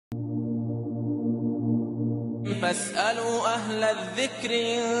فاسألوا أهل الذكر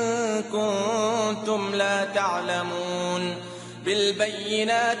إن كنتم لا تعلمون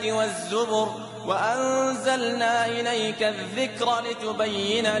بالبينات والزبر وأنزلنا إليك الذكر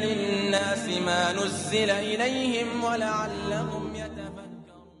لتبين للناس ما نزل إليهم ولعلهم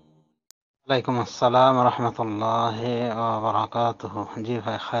يتفكرون. عليكم السلام ورحمة الله وبركاته. জি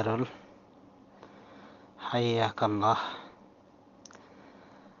ভাই খায়রুল, হাইয়াকাল্লাহ।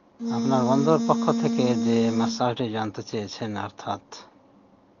 আপনার বন্ধুর পক্ষ থেকে যে মাসআলাটি জানতে চেয়েছেন, অর্থাৎ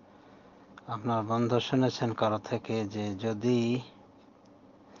আপনার বন্ধু শুনেছেন কারো থেকে যে যদি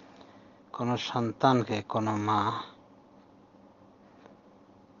কোনো সন্তানকে কোনো মা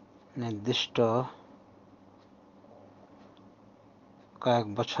নির্দিষ্ট কয়েক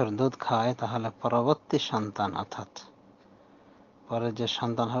বছর দুধ খায়, তাহলে পরবর্তী সন্তান অর্থাৎ পরে যে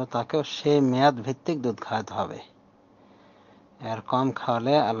সন্তান হবে তাকেও সেই মেয়াদ ভিত্তিক দুধ খাওয়াতে হবে। এর কম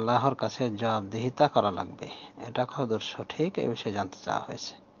খাওয়ালে আল্লাহর কাছে জবাবদিহিতা করা লাগবে। এটা কতদূর সঠিক, এই বিষয়ে জানতে চাওয়া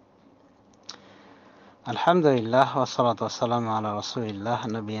হয়েছে। আলহামদুলিল্লাহ ওয়াসসালাতু ওয়াসসালামু আলা রাসূলিল্লাহ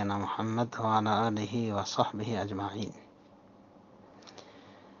নবিয়ানা মুহাম্মদ ওয়া আলা আলিহি ওয়া সাহবিহি আজমাইন।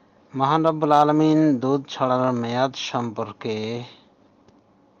 মহান রব্বুল আলামিন দুধ ছড়ানোর মেয়াদ সম্পর্কে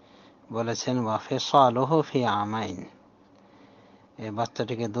বলেছেন ওয়া ফিসালুহু ফি আমাইন। এই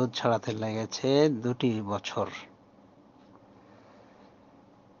বাচ্চাটিকে দুধ ছড়াতে লেগেছে 2 বছর।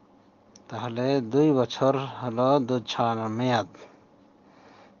 তাহলে 2 বছর হলো দুধ ছড়ানোর মেয়াদ।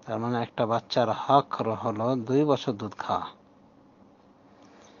 তার মানে একটা বাচ্চার হক হলো 2 বছর দুধ খাওয়া।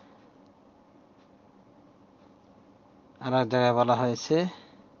 আর এক জায়গায় বলা হয়েছে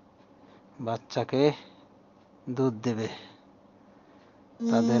বাচ্চাকে দুধ দেবে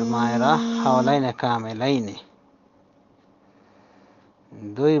তাদের মায়েরা হাওলাইনে কামিলাইনে,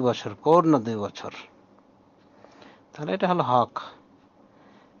 2 বছর, পূর্ণ 2 বছর। তাহলে এটা হলো হক।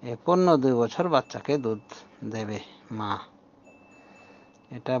 এই পূর্ণ 2 বছর বাচ্চাকে দুধ দেবে মা।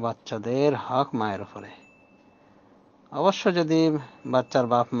 এটা বাচ্চাদের হক মায়ের উপরে। অবশ্য যদি বাচ্চার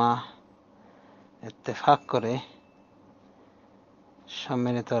বাপ মা ইত্তেফাক করে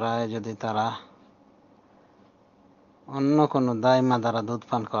সম্মিলিত রায় যদি তারা অন্য কোনো দায়মা দ্বারা দুধ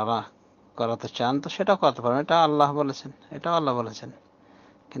পান করাতে চান তো সেটাও করতে পারেন। এটা আল্লাহ বলেছেন, এটাও আল্লাহ বলেছেন।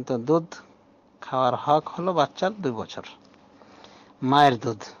 কিন্তু দুধ খাওয়ার হক হলো বাচ্চার 2 বছর, মায়ের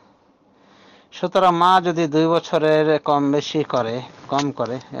দুধ। সুতরাং মা যদি 2 বছরের কম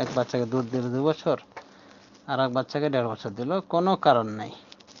করে এক বাচ্চাকে দুধ দিল 2 বছর, আর এক বাচ্চাকে 1.5 বছর দিল, কোনো কারণ নেই,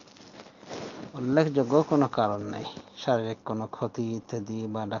 উল্লেখযোগ্য কোনো কারণ নেই, শারীরিক কোনো ক্ষতি ইত্যাদি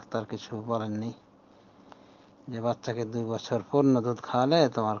বা ডাক্তার কিছু বলেননি যে বাচ্চাকে 2 বছর পূর্ণ দুধ খাওয়ালে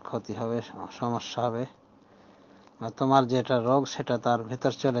তোমার ক্ষতি হবে, সমস্যা হবে, বা তোমার যেটা রোগ সেটা তার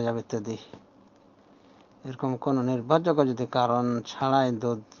ভিতর চলে যাবে ইত্যাদি। এরকম কোনো নির্ভরযোগ্য যদি কারণ ছাড়াই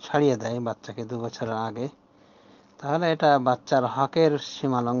দুধ ছাড়িয়ে দেয় বাচ্চাকে 2 বছরের আগে, তাহলে এটা বাচ্চার হকের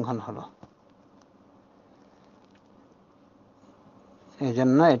সীমা লঙ্ঘন হলো। এই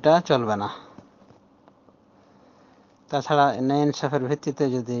জন্য এটা চলবে না। তাছাড়া ইনসাফের ভিত্তিতে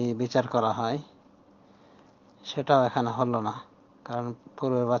যদি বিচার করা হয় সেটাও এখানে হলো না, কারণ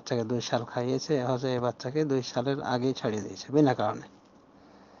পূর্বের বাচ্চাকে 2 সাল খাইয়েছে, হচ্ছে এই বাচ্চাকে 2 সালের আগেই ছাড়িয়ে দিয়েছে বিনা কারণে।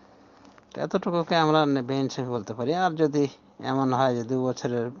 এতটুকুকে আমরা বেইনসাফি বলতে পারি। আর যদি এমন হয় যে 2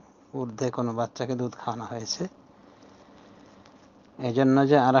 বছরের ঊর্ধ্বে কোনো বাচ্চাকে দুধ খাওয়ানো হয়েছে এই জন্য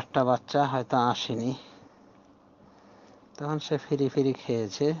যে আর একটা বাচ্চা হয়তো আসেনি, তখন সে ফিরি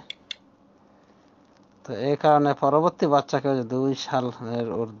খেয়েছে, তো এই কারণে পরবর্তী বাচ্চাকে 2 সালের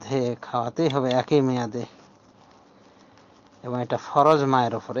ঊর্ধ্বে খাওয়াতেই হবে একই মেয়াদে, এবং এটা ফরজ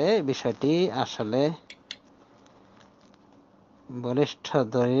মায়ের উপরে। বিষয়টি আসলে বলিষ্ঠ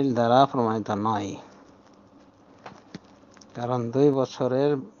দলিল দ্বারা প্রমাণিত নয়, কারণ 2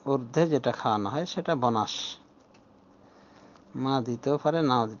 বছরের ঊর্ধ্বে যেটা খাওয়ানো হয় সেটা বোনাস, মা দিতেও পারে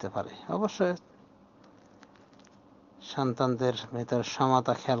নাও দিতে পারে। অবশ্যই সন্তানদের ভেতর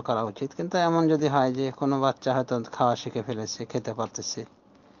সমতা খেয়াল করা উচিত। কিন্তু এমন যদি হয় যে কোনো বাচ্চা হয়তো খাওয়া শিখে ফেলেছে, খেতে পারতেছে,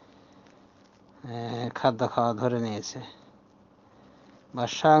 খাদ্য খাওয়া ধরে নিয়েছে বা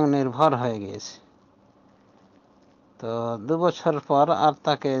স্বয়ং নির্ভর হয়ে গিয়েছে, তো 2 বছর পর আর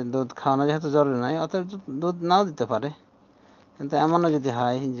তাকে দুধ খাওয়ানো যেহেতু জরুরি নয়, অতএব দুধ নাও দিতে পারে। কিন্তু এমনও যদি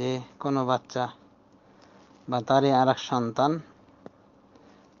হয় যে কোনো বাচ্চা বা তারই আর এক সন্তান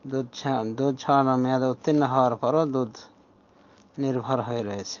দুধ ছড়ানোর মেয়াদে উত্তীর্ণ হওয়ার পরও দুধ নির্ভর হয়ে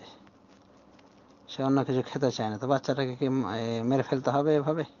রয়েছে, সে অন্য কিছু খেতে চায় না, তো বাচ্চাটাকে কি মেরে ফেলতে হবে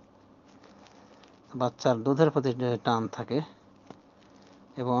এভাবে? বাচ্চার দুধের প্রতি যদি টান থাকে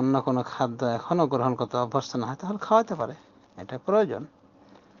এবং অন্য কোনো খাদ্য এখনও গ্রহণ করতে অভ্যস্ত না হয়, তাহলে খাওয়াতে পারে, এটা প্রয়োজন।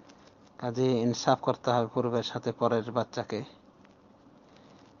 কাজে ইনসাফ করতে হবে পূর্বের সাথে পরের বাচ্চাকে,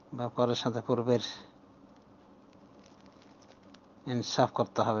 বা পরের সাথে পূর্বের ইনসাফ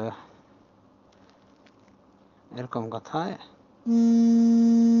করতে হবে, এরকম কথায়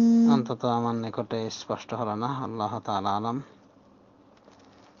অন্তত আমার নিকটে স্পষ্ট হলো না। আল্লাহ তাআলা আলাম।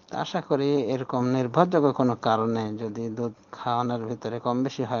 আশা করি এরকম নির্ভরযোগ্য কোনো কারণে যদি দুধ খাওয়ানোর ভিতরে কম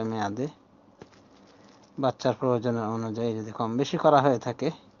বেশি হয় মেয়াদে, বাচ্চার প্রয়োজনের অনুযায়ী যদি কম বেশি করা হয়ে থাকে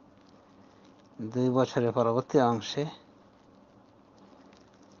 2 বছরের পরবর্তী অংশে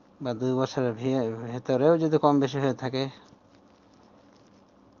বা 2 বছরের ভেতরেও যদি কম বেশি হয়ে থাকে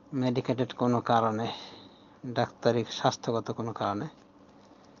মেডিকেটেড কোনো কারণে, ডাক্তারি স্বাস্থ্যগত কোনো কারণে,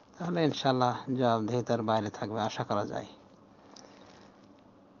 তাহলে ইনশাআল্লাহ জবাবদিহিতার বাইরে থাকবে আশা করা যায়।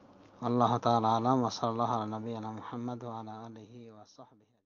 আল্লাহ তাআলা আলাম। ওয়া সাল্লাল্লাহু আলা নবিয়িনা মুহাম্মদ ওয়া আলা আলিহি ওয়া সাহবিহি।